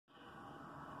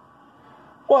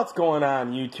What's going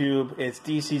on, YouTube? It's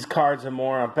DC's Cards and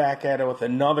More. I'm back at it with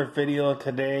another video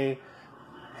today.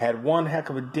 Had one heck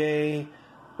of a day.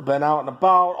 I've been out and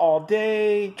about all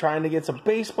day trying to get some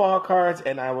baseball cards,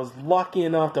 and I was lucky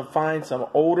enough to find some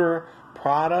older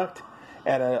product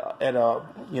at a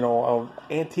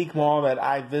antique mall that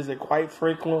I visit quite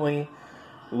frequently.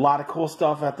 A lot of cool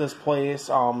stuff at this place.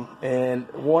 And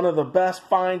one of the best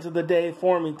finds of the day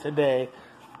for me today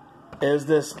is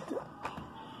this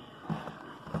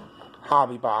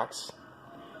hobby box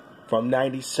from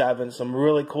 '97. Some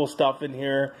really cool stuff in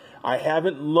here. I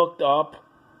haven't looked up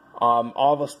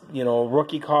all the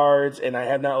rookie cards, and I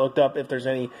have not looked up if there's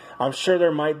any. I'm sure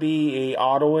there might be a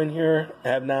auto in here. I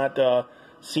have not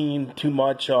seen too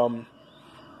much so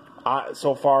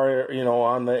far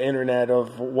on the internet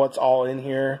of what's all in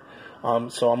here.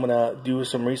 So I'm gonna do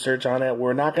some research on it.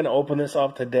 We're not gonna open this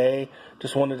up today.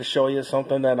 Just wanted to show you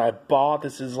something that I bought.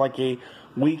 This is like a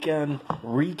weekend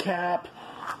recap.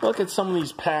 Look at some of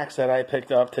these packs that I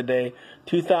picked up today.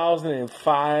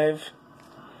 2005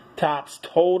 Topps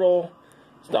Total.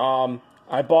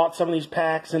 I bought some of these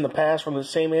packs in the past from the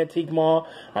same antique mall.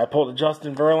 I pulled a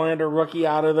Justin Verlander rookie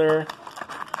out of there.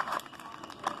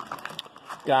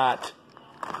 Got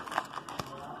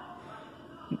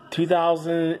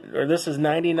this is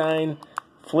 99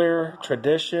 Fleer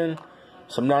Tradition.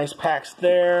 Some nice packs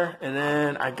there. And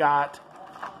then I got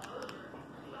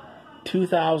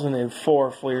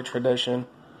 2004 Fleer Tradition.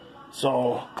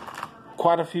 So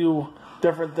quite a few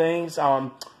different things. I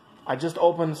just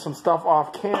opened some stuff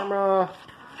off camera,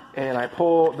 and I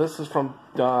pulled, this is from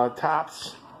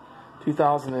Topps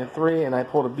 2003, and I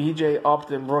pulled a BJ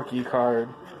Upton rookie card.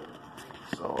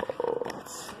 So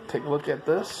let's take a look at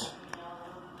this.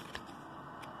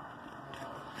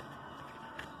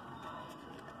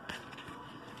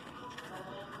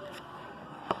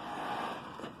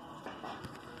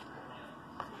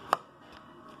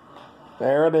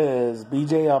 There it is,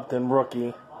 BJ Upton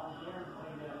rookie.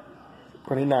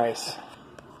 Pretty nice.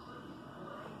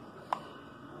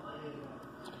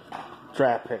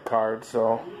 Draft pick card,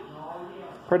 so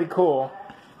pretty cool.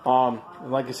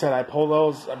 Like I said, I pulled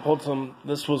those. I pulled some.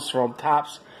 This was from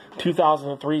Topps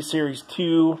 2003 Series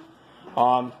 2.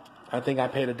 I think I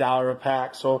paid $1 a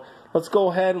pack. So let's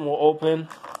go ahead and we'll open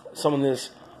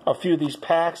a few of these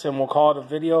packs, and we'll call it a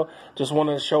video. Just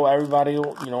wanted to show everybody,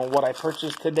 what I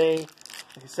purchased today.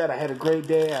 Like I said, I had a great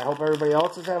day. I hope everybody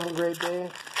else is having a great day.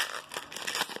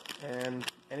 And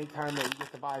anytime that you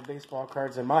get to buy baseball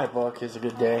cards in my book is a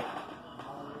good day.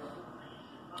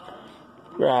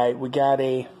 Right, we got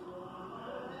a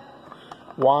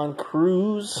Juan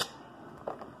Cruz,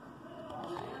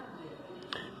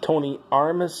 Tony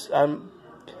Armas. I'm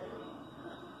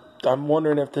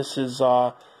wondering if this is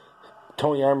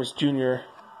Tony Armas Jr.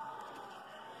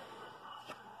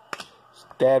 His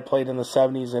dad played in the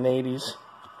 70s and 80s.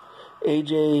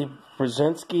 AJ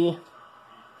Brzezinski.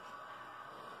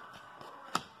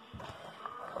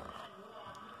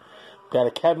 Got a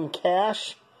Kevin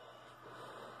Cash.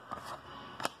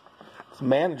 He's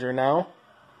manager now.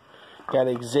 Got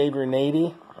a Xavier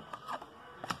Nady.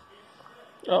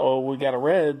 Uh-oh, we got a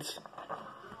Reds.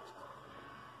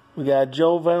 We got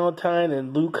Joe Valentine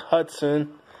and Luke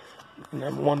Hudson. And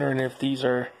I'm wondering if these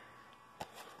are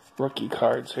rookie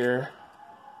cards here.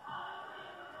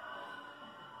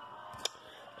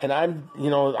 And I'm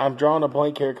drawing a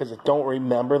blank here because I don't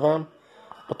remember them.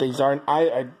 But these aren't,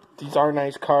 these are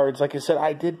nice cards. Like I said,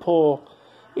 I did pull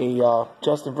a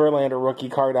Justin Verlander rookie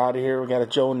card out of here. We got a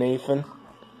Joe Nathan.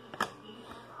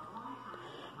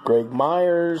 Greg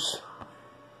Myers.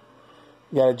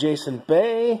 We got a Jason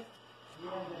Bay.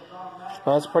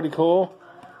 Oh, that's pretty cool.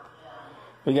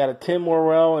 We got a Tim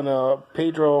Morrell and a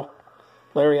Pedro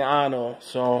Lariano.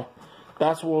 So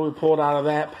that's what we pulled out of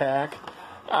that pack.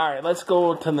 Alright, let's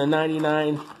go to the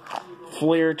 99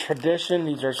 Fleer Tradition.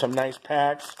 These are some nice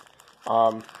packs.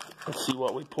 Let's see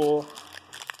what we pull.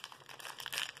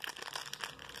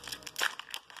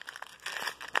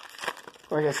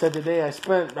 Like I said today, I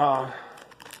spent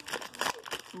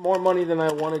more money than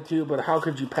I wanted to, but how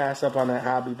could you pass up on that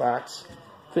hobby box?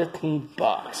 15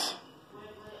 bucks.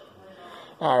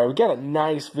 Alright, we got a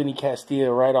nice Vinny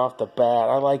Castilla right off the bat.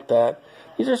 I like that.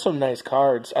 These are some nice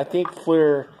cards. I think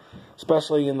Fleer,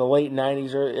 especially in the late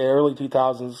 90s or early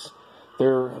 2000s,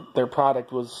 their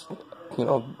product was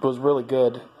really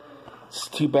good. It's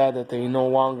too bad that they no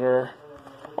longer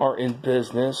are in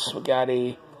business. We got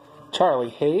a Charlie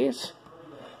Hayes.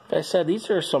 Like I said, these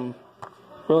are some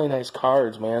really nice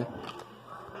cards, man.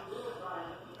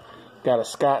 Got a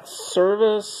Scott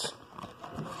Service.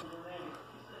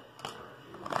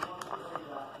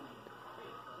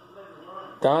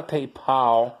 Dante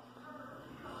Powell.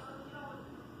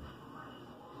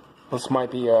 This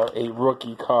might be a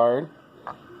rookie card.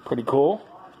 Pretty cool.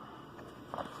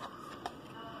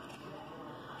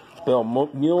 Bill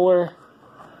Mueller.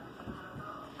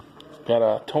 Got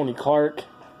a Tony Clark.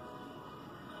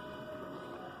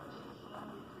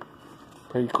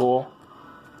 Pretty cool.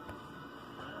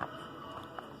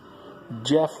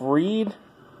 Jeff Reed.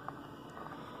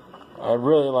 I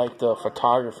really like the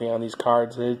photography on these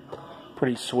cards. They're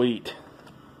pretty sweet.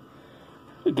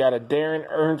 We got a Darren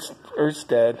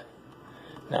Erstad.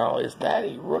 Now, is that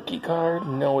a rookie card?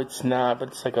 No, it's not, but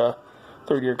it's like a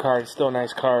third-year card. Still a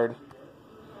nice card.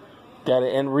 Got an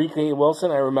Enrique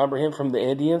Wilson. I remember him from the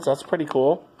Indians. That's pretty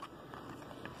cool.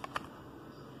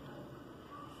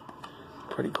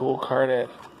 Pretty cool card.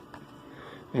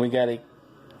 And we got a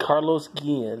Carlos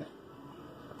Guillen.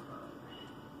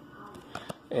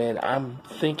 And I'm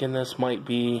thinking this might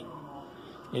be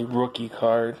a rookie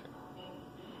card.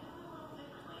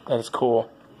 That is cool.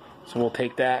 So we'll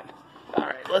take that.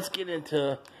 Alright, let's get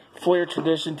into Fleer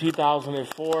Tradition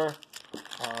 2004.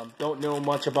 Don't know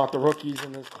much about the rookies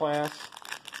in this class.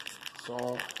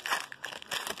 So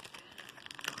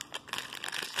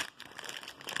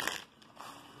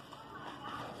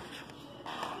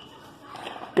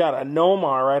got a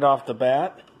Nomar right off the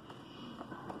bat.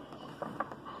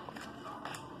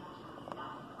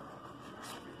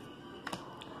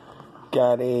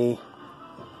 Got a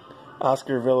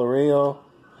Oscar Villarreal,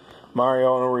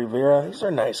 Mariano Rivera. These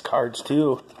are nice cards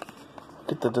too.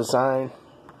 Look at the design.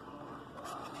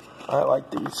 I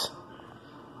like these.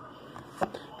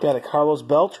 Got a Carlos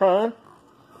Beltran.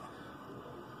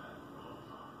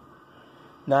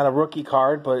 Not a rookie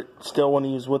card, but still one to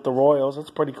use with the Royals. That's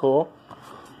pretty cool.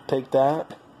 Take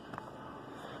that.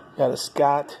 Got a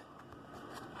Scott.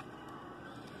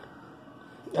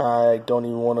 I don't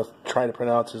even want to try to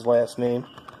pronounce his last name.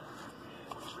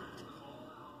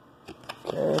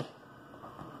 Okay.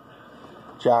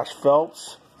 Josh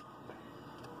Phelps.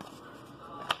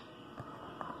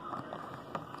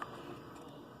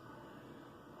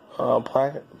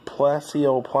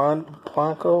 Placio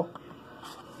Blanco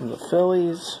in the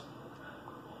Phillies.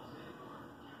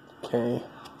 Okay,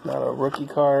 not a rookie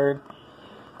card.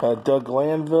 Got a Doug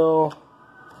Glanville.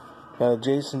 Got a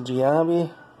Jason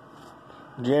Giambi.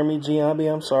 Jeremy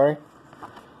Giambi, I'm sorry.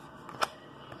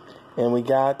 And we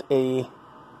got a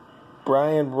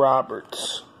Brian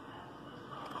Roberts.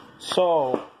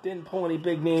 So, didn't pull any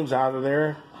big names out of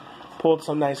there. Pulled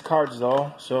some nice cards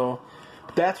though. So,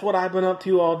 that's what I've been up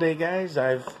to all day, guys.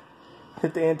 I've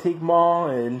hit the antique mall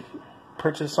and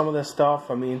purchased some of this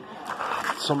stuff. I mean,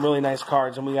 some really nice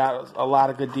cards, and we got a lot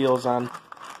of good deals on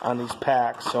these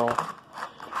packs. So,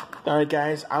 alright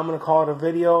guys, I'm going to call it a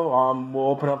video. We'll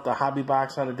open up the hobby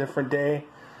box on a different day.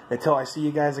 Until I see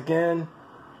you guys again,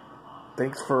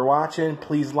 thanks for watching.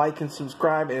 Please like and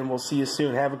subscribe, and we'll see you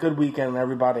soon. Have a good weekend,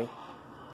 everybody.